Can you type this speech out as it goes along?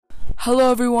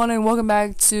Hello everyone and welcome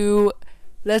back to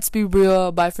Let's Be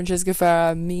Real by Francesca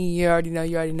Farah. Me, you already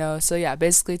know. So yeah,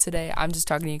 basically today I'm just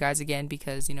talking to you guys again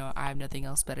because, I have nothing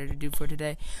else better to do for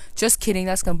today. Just kidding,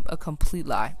 that's a complete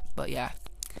lie. But yeah.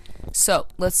 So,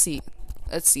 let's see.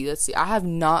 I have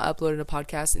not uploaded a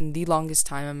podcast in the longest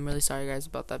time. I'm really sorry guys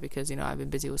about that because, I've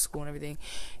been busy with school and everything.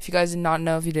 If you guys did not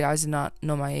know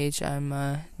my age, I'm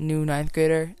a new 9th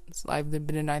grader. I've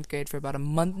been in 9th grade for about a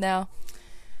month now.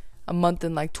 A month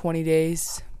and 20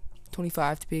 days,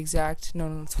 25 to be exact.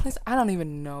 No, 20, I don't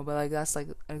even know, but that's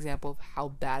an example of how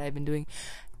bad I've been doing.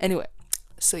 Anyway,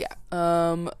 so yeah,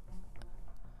 I'm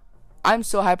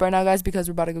so hyped right now, guys, because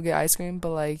we're about to go get ice cream.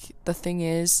 But the thing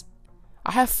is,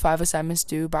 I have 5 assignments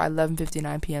due by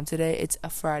 11:59 p.m. today. It's a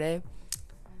Friday.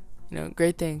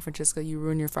 Great thing, Francesca. You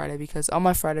ruin your Friday because all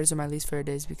my Fridays are my least favorite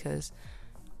days because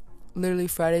literally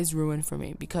Fridays ruined for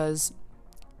me because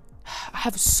I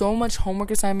have so much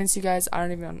homework assignments, you guys. I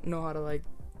don't even know how to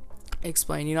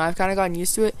explain. I've kind of gotten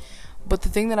used to it, but the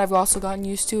thing that I've also gotten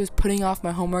used to is putting off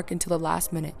my homework until the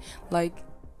last minute. Oh my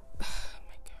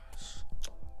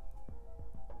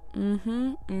gosh.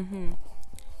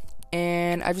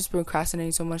 And I've just been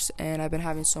procrastinating so much, and I've been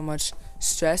having so much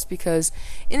stress because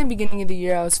in the beginning of the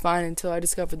year I was fine until I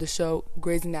discovered the show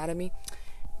Grey's Anatomy.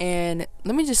 And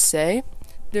let me just say,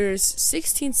 there's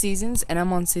 16 seasons, and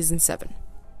I'm on season 7.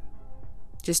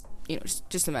 Just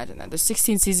imagine that. There's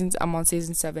 16 seasons, I'm on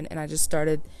season 7, and I just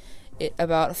started it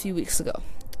about a few weeks ago.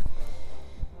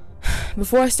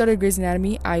 Before I started Grey's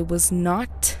Anatomy,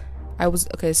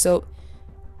 okay, so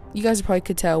you guys probably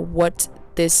could tell what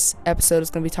this episode is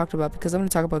going to be talked about because I'm going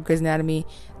to talk about Grey's Anatomy,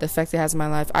 the effect it has on my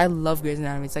life. I love Grey's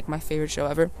Anatomy. It's my favorite show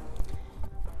ever.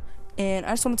 And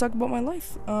I just want to talk about my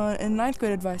life and 9th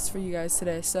grade advice for you guys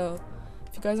today. So,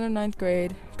 if you guys are in 9th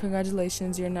grade,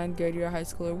 congratulations, you're in 9th grade, you're a high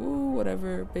schooler, woo,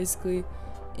 whatever, basically.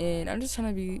 And I'm just trying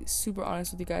to be super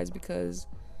honest with you guys because,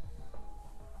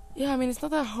 it's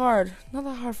not that hard. Not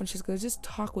that hard, Francesca. Just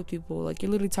talk with people. You're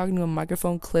literally talking to a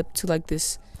microphone clipped to,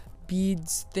 this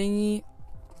beads thingy.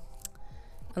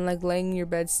 And, laying in your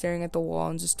bed staring at the wall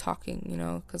and just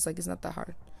talking, because, it's not that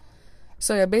hard.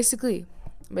 So, yeah, basically,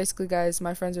 guys,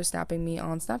 my friends are snapping me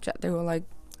on Snapchat. They were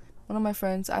one of my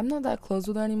friends, I'm not that close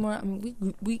with her anymore. I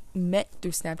mean, we met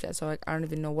through Snapchat, so, I don't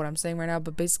even know what I'm saying right now.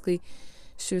 But basically,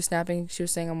 she was snapping. She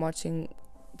was saying I'm watching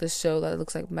this show that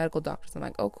looks like medical doctors. I'm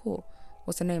like, oh, cool.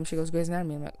 What's the name? She goes, Grey's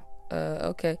Anatomy. I'm like,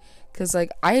 okay. Because, I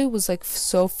was,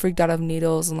 so freaked out of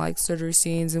needles and, surgery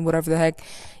scenes and whatever the heck.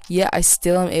 Yet, I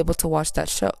still am able to watch that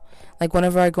show.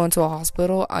 Whenever I go into a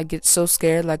hospital, I get so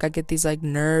scared. I get these,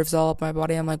 nerves all up my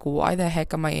body. I'm like, why the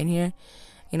heck am I in here?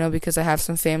 Because I have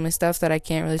some family stuff that I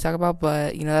can't really talk about,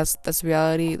 but, that's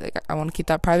reality. I want to keep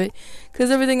that private, because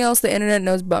everything else the internet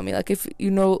knows about me. If,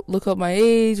 look up my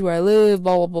age, where I live,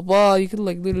 blah, blah, blah, blah, you could,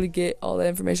 literally get all that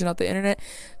information off the internet.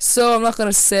 So, I'm not going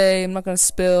to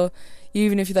spill,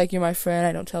 even if you're my friend,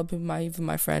 I don't tell people even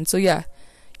my friend. So, yeah,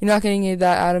 you're not getting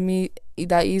that out of me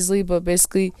that easily, but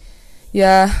basically,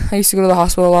 yeah, I used to go to the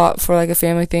hospital a lot for, a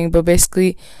family thing, but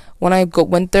basically, when I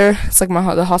went there, it's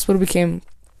the hospital became,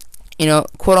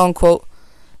 quote unquote,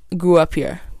 grew up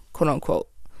here, quote unquote.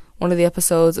 One of the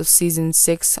episodes of season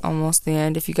 6, almost the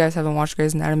end. If you guys haven't watched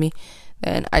Grey's Anatomy,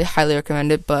 then I highly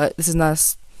recommend it. But this is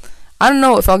not. I don't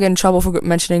know if I'll get in trouble for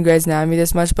mentioning Grey's Anatomy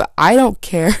this much, but I don't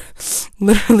care,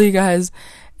 literally, guys.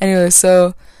 Anyway,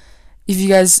 so if you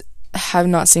guys have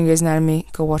not seen Grey's Anatomy,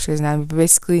 go watch Grey's Anatomy. But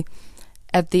basically,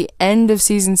 at the end of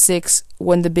season 6,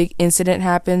 when the big incident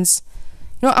happens,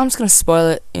 I'm just gonna spoil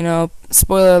it.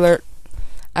 Spoiler alert.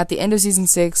 At the end of season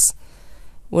 6,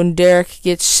 when Derek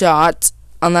gets shot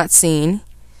on that scene,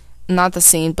 not the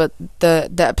scene, but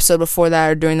the episode before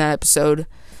that or during that episode,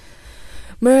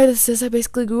 Meredith says I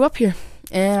basically grew up here.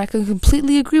 And I can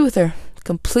completely agree with her.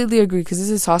 Completely agree, because this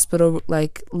is hospital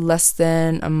less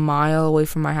than a mile away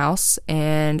from my house,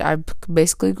 and I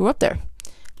basically grew up there.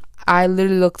 I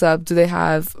literally looked up, is it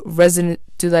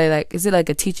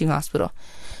a teaching hospital?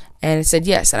 And it said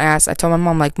yes. And I told my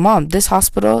mom, Mom, this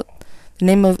hospital,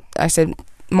 I said,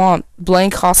 Mom,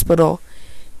 blank hospital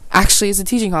actually is a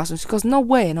teaching hospital. She goes, no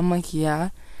way. And I'm like, yeah.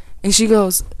 And she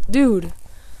goes, dude,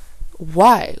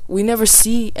 why? We never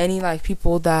see any,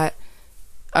 people that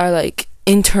are,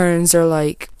 interns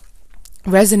or,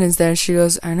 residents there. And she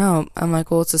goes, I know. I'm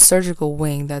like, well, it's a surgical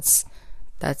wing. The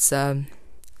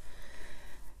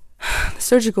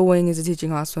surgical wing is a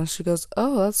teaching hospital. And she goes,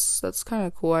 oh, that's kind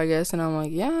of cool, I guess. And I'm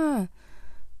like, yeah.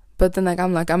 But then,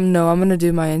 I'm going to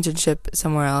do my internship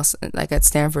somewhere else, at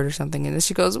Stanford or something. And then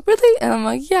she goes, really? And I'm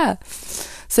like, yeah.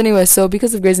 So anyway,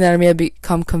 because of Grey's Anatomy, I've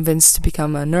become convinced to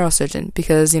become a neurosurgeon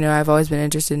because, I've always been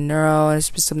interested in neuro, and it's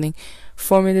just something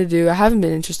for me to do. I haven't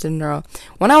been interested in neuro.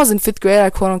 When I was in 5th grade, I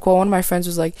quote unquote, one of my friends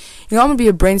was like, I'm gonna be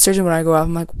a brain surgeon when I grow up.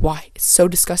 I'm like, why? It's so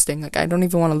disgusting. Like, I don't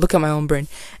even want to look at my own brain.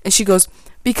 And she goes,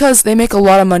 because they make a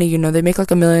lot of money, they make like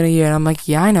 $1 million a year. And I'm like,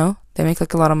 yeah, I know. They make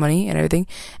like a lot of money and everything.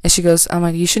 And she goes, I'm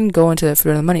like, you shouldn't go into it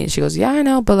for the money. And she goes, yeah, I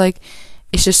know, but like,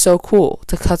 it's just so cool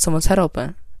to cut someone's head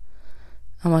open.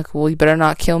 I'm like, well, you better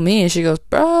not kill me. And she goes,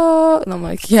 bro. And I'm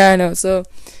like, yeah, I know. So,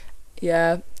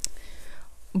 yeah.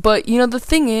 But, the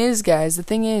thing is, guys,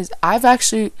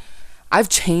 I've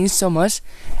changed so much.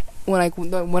 When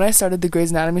I started the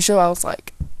Grey's Anatomy show, I was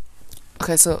like,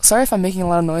 okay, so sorry if I'm making a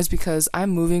lot of noise because I'm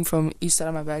moving from each side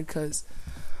of my bed because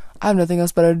I have nothing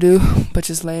else better to do but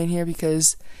just laying here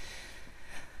because,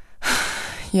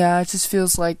 yeah, it just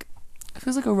feels like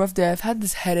a rough day. I've had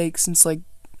this headache since like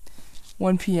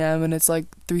 1 p.m. and it's like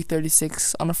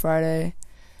 3:36 on a Friday,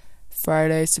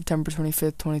 September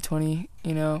 25th, 2020,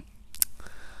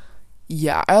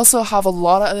 Yeah, I also have a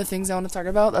lot of other things I want to talk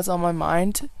about that's on my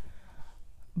mind,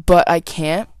 but I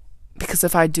can't, because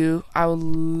if I do, I will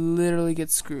literally get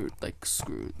screwed, because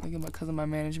of my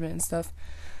management and stuff.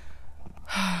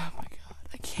 Oh my god,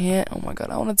 I can't. Oh my god,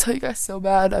 I want to tell you guys so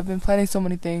bad. I've been planning so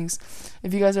many things.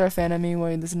 If you guys are a fan of me,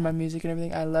 when you listen to my music and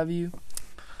everything, I love you.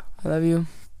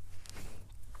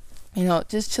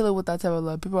 Just chill with that type of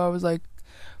love. People are always like,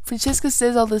 Francesca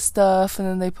says all this stuff, and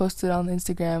then they post it on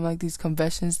Instagram, like these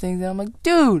confessions things, and I'm like,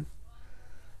 dude,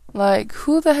 like,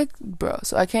 who the heck, bro?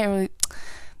 So I can't really,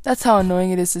 that's how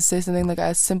annoying it is to say something like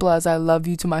as simple as I love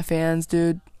you to my fans,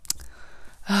 dude.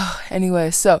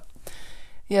 Anyway, so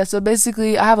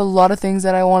basically, I have a lot of things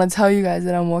that I want to tell you guys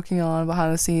that I'm working on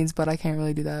behind the scenes, but I can't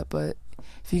really do that. But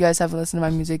if you guys haven't listened to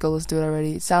my music, go listen to it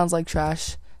already. It sounds like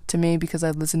trash to me because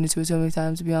I've listened to it so many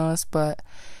times, to be honest, but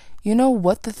you know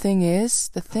what the thing is?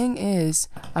 The thing is,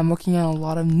 I'm working on a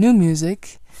lot of new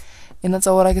music, and that's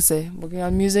all what I can say. Working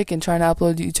on music and trying to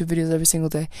upload YouTube videos every single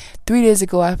day. 3 days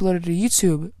ago, I uploaded a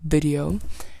YouTube video, and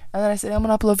then I said, I'm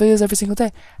going to upload videos every single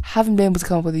day. Haven't been able to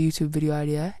come up with a YouTube video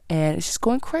idea, and it's just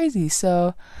going crazy.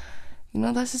 So,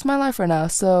 that's just my life right now.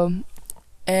 So,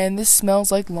 and this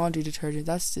smells like laundry detergent.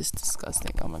 That's just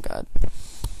disgusting. Oh my god.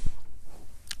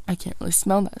 I can't really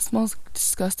smell that. It smells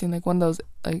disgusting, like one of those,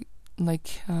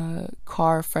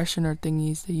 car freshener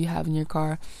thingies that you have in your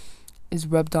car is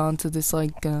rubbed onto this I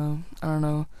don't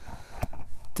know,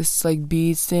 this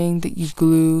beads thing that you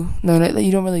glue. No, that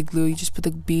you don't really glue. You just put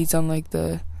the beads on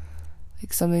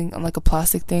something on a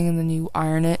plastic thing, and then you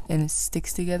iron it and it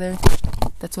sticks together.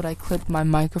 That's what I clipped my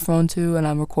microphone to, and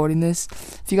I'm recording this.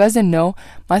 If you guys didn't know,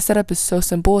 my setup is so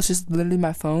simple. It's just literally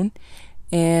my phone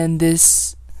and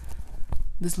this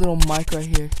little mic right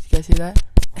here. You guys see that?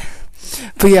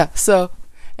 But yeah, so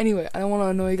anyway, I don't want to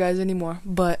annoy you guys anymore,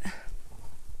 but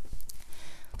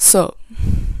so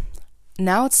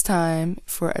now it's time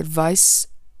for advice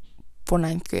for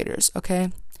 9th graders,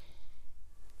 okay?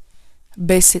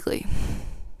 Basically,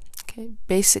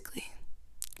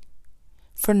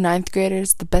 for 9th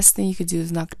graders, the best thing you could do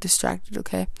is not get distracted,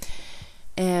 okay?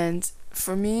 And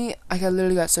for me, I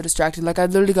literally got so distracted. I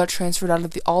literally got transferred out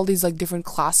of all these different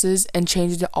classes and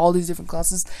changed to all these different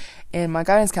classes, and my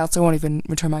guidance counselor won't even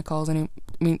return my calls. I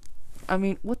mean,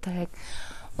 what the heck?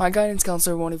 My guidance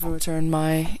counselor won't even return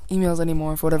my emails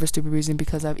anymore for whatever stupid reason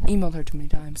because I've emailed her too many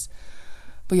times.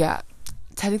 But yeah,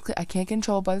 technically I can't get in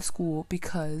trouble by the school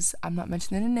because I'm not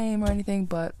mentioning a name or anything,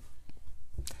 but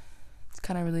it's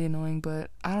kind of really annoying. But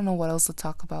I don't know what else to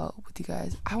talk about with you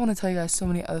guys. I want to tell you guys so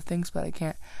many other things, but I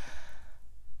can't.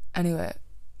 Anyway,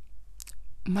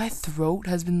 my throat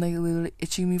has been literally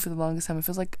itching me for the longest time. It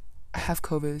feels like I have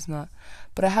COVID. It's not,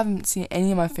 but I haven't seen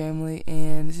any of my family,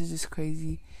 and this is just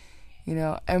crazy.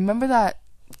 I remember that.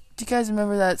 Do you guys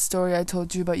remember that story I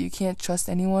told you about? You can't trust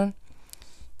anyone.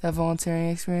 That volunteering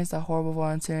experience, that horrible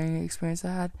volunteering experience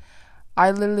I had.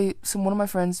 I literally, one of my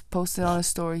friends posted on a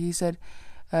story. He said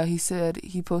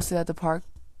he posted at the park,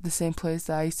 the same place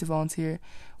that I used to volunteer,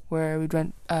 where we'd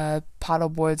rent paddle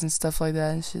boards and stuff like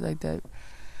that and shit like that.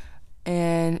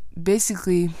 And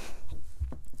basically,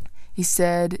 he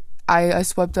said, I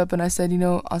swiped up and I said, on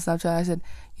Snapchat, I said,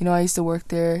 I used to work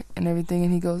there and everything.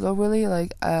 And he goes, oh, really?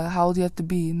 How old do you have to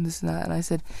be? And this and that. And I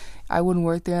said, I wouldn't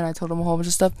work there. And I told him a whole bunch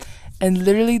of stuff. And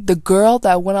literally, the girl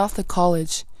that went off to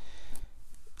college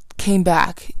came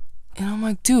back. And I'm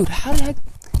like, dude, how the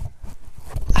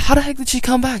heck did she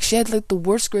come back? She had the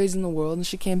worst grades in the world, and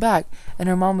she came back. And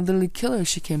her mom would literally kill her if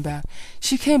she came back.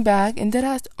 She came back and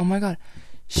deadass. Oh my god,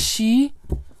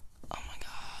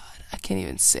 I can't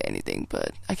even say anything.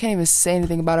 But I can't even say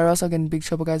anything about her, or else I'll get in big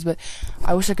trouble, guys. But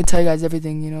I wish I could tell you guys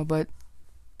everything, But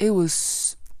it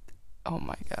was, oh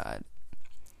my god,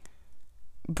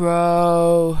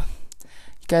 bro.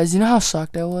 Guys, you know how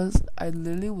shocked I was? I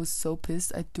literally was so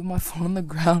pissed. I threw my phone on the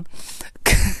ground.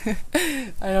 I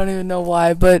don't even know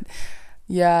why, but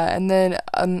yeah. And then,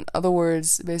 in other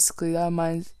words, basically, that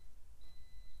reminds.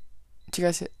 Do you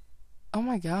guys hit? Oh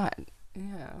my god.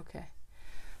 Yeah, okay.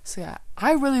 So yeah,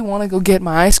 I really want to go get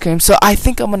my ice cream, so I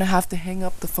think I'm gonna have to hang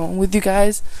up the phone with you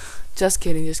guys. Just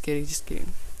kidding.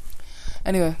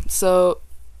 Anyway, so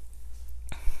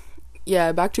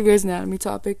yeah, back to Grey's Anatomy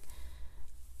topic.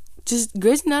 Just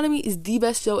Grey's Anatomy is the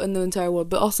best show in the entire world,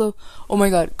 but also, oh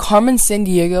my god, Carmen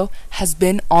Sandiego has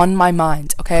been on my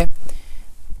mind. Okay,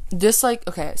 just like,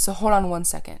 okay, so hold on 1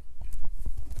 second.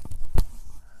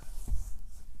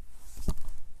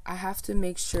 I have to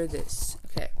make sure this.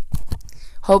 Okay.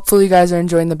 Hopefully you guys are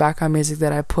enjoying the background music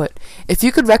that I put. If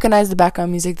you could recognize the background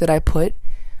music that I put,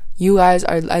 you guys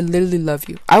are, I literally love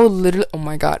you. I would literally, oh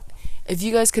my god. If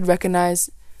you guys could recognize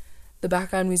the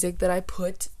background music that I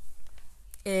put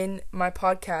in my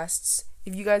podcasts,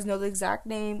 if you guys know the exact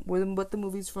name, what the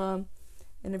movie's from,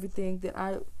 and everything, then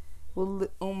I will,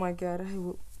 oh my god, I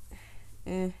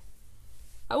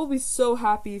will be so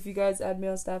happy if you guys add me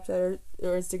on Snapchat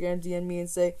or Instagram, DM me and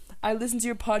say, I listened to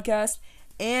your podcast,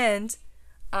 and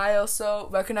I also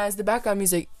recognize the background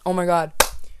music. Oh my god.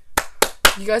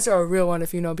 You guys are a real one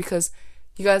if you know, because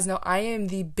you guys know I am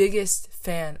the biggest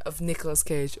fan of Nicolas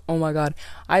Cage. Oh my god.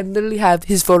 I literally have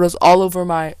his photos all over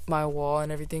my wall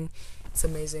and everything. It's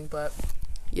amazing, but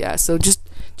yeah, so just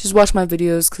watch my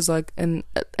videos, because like, and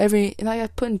I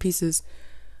put in pieces.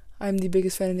 I'm the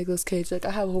biggest fan of Nicolas Cage. Like,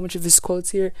 I have a whole bunch of his quotes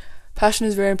here. Passion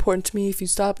is very important to me. If you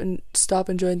stop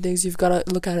enjoying things, you've got to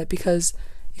look at it, because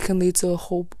it can lead to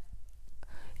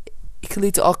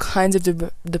all kinds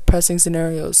of depressing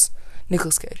scenarios.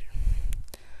 Nicolas Cage.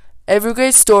 Every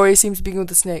great story seems to begin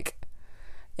with a snake.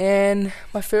 And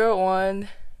my favorite one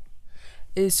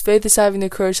is faith is having the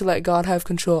courage to let God have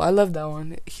control. I love that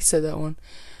one. He said that one.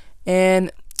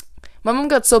 And my mom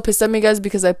got so pissed at me, guys,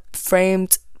 because I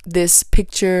framed this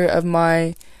picture of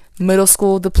my middle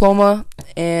school diploma,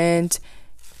 and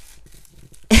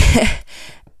I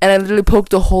literally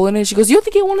poked a hole in it. She goes, you have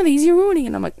to get one of these, you're ruining it.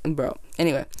 And I'm like, bro.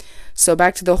 Anyway, so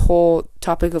back to the whole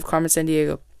topic of Carmen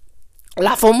Sandiego.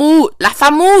 La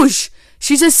Famouche!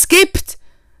 She's escaped!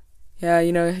 Yeah,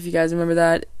 you know, if you guys remember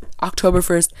that, October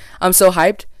 1st, I'm so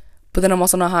hyped, but then I'm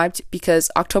also not hyped,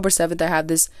 because October 7th, I have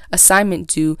this assignment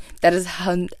due that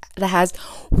has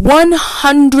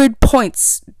 100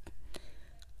 points.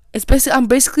 I'm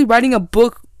basically writing a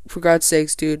book, for God's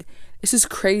sakes, dude. This is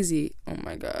crazy. Oh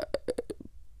my god.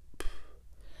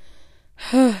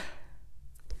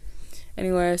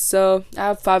 Anyway, so I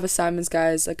have 5 assignments,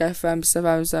 guys. Like, I have 5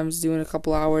 assignments due in a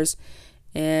couple hours.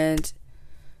 And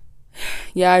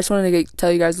yeah, I just wanted to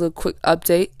tell you guys a little quick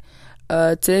update.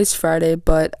 Today's Friday,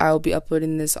 but I will be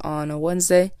uploading this on a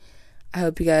Wednesday. I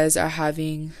hope you guys are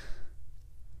having,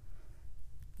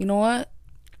 you know what?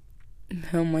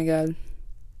 Oh my god.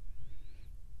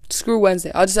 Screw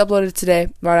Wednesday. I'll just upload it today,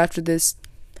 right after this.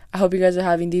 I hope you guys are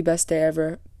having the best day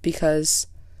ever, because,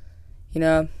 you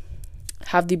know,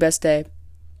 have the best day.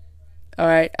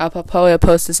 Alright, I'll probably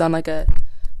post this on like a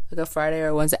Friday or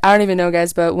a Wednesday. I don't even know,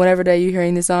 guys, but whatever day you're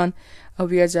hearing this on, I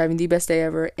hope you guys are having the best day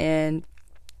ever. And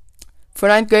for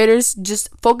 9th graders, just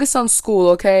focus on school,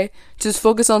 okay? Just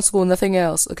focus on school, nothing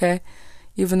else, okay?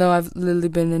 Even though I've literally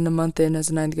been in a month in as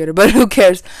a 9th grader, but who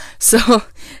cares? So,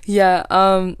 yeah,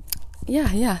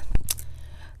 yeah.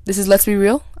 This is Let's Be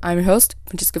Real. I'm your host,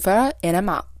 Francesca Farah, and I'm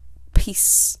out.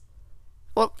 Peace.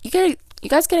 Well, you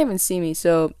guys can't even see me,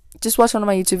 so just watch one of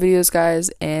my YouTube videos,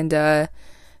 guys, and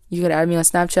you can add me on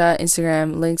Snapchat,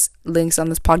 Instagram, links on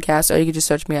this podcast, or you can just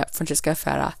search me up, Francesca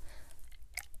Farah.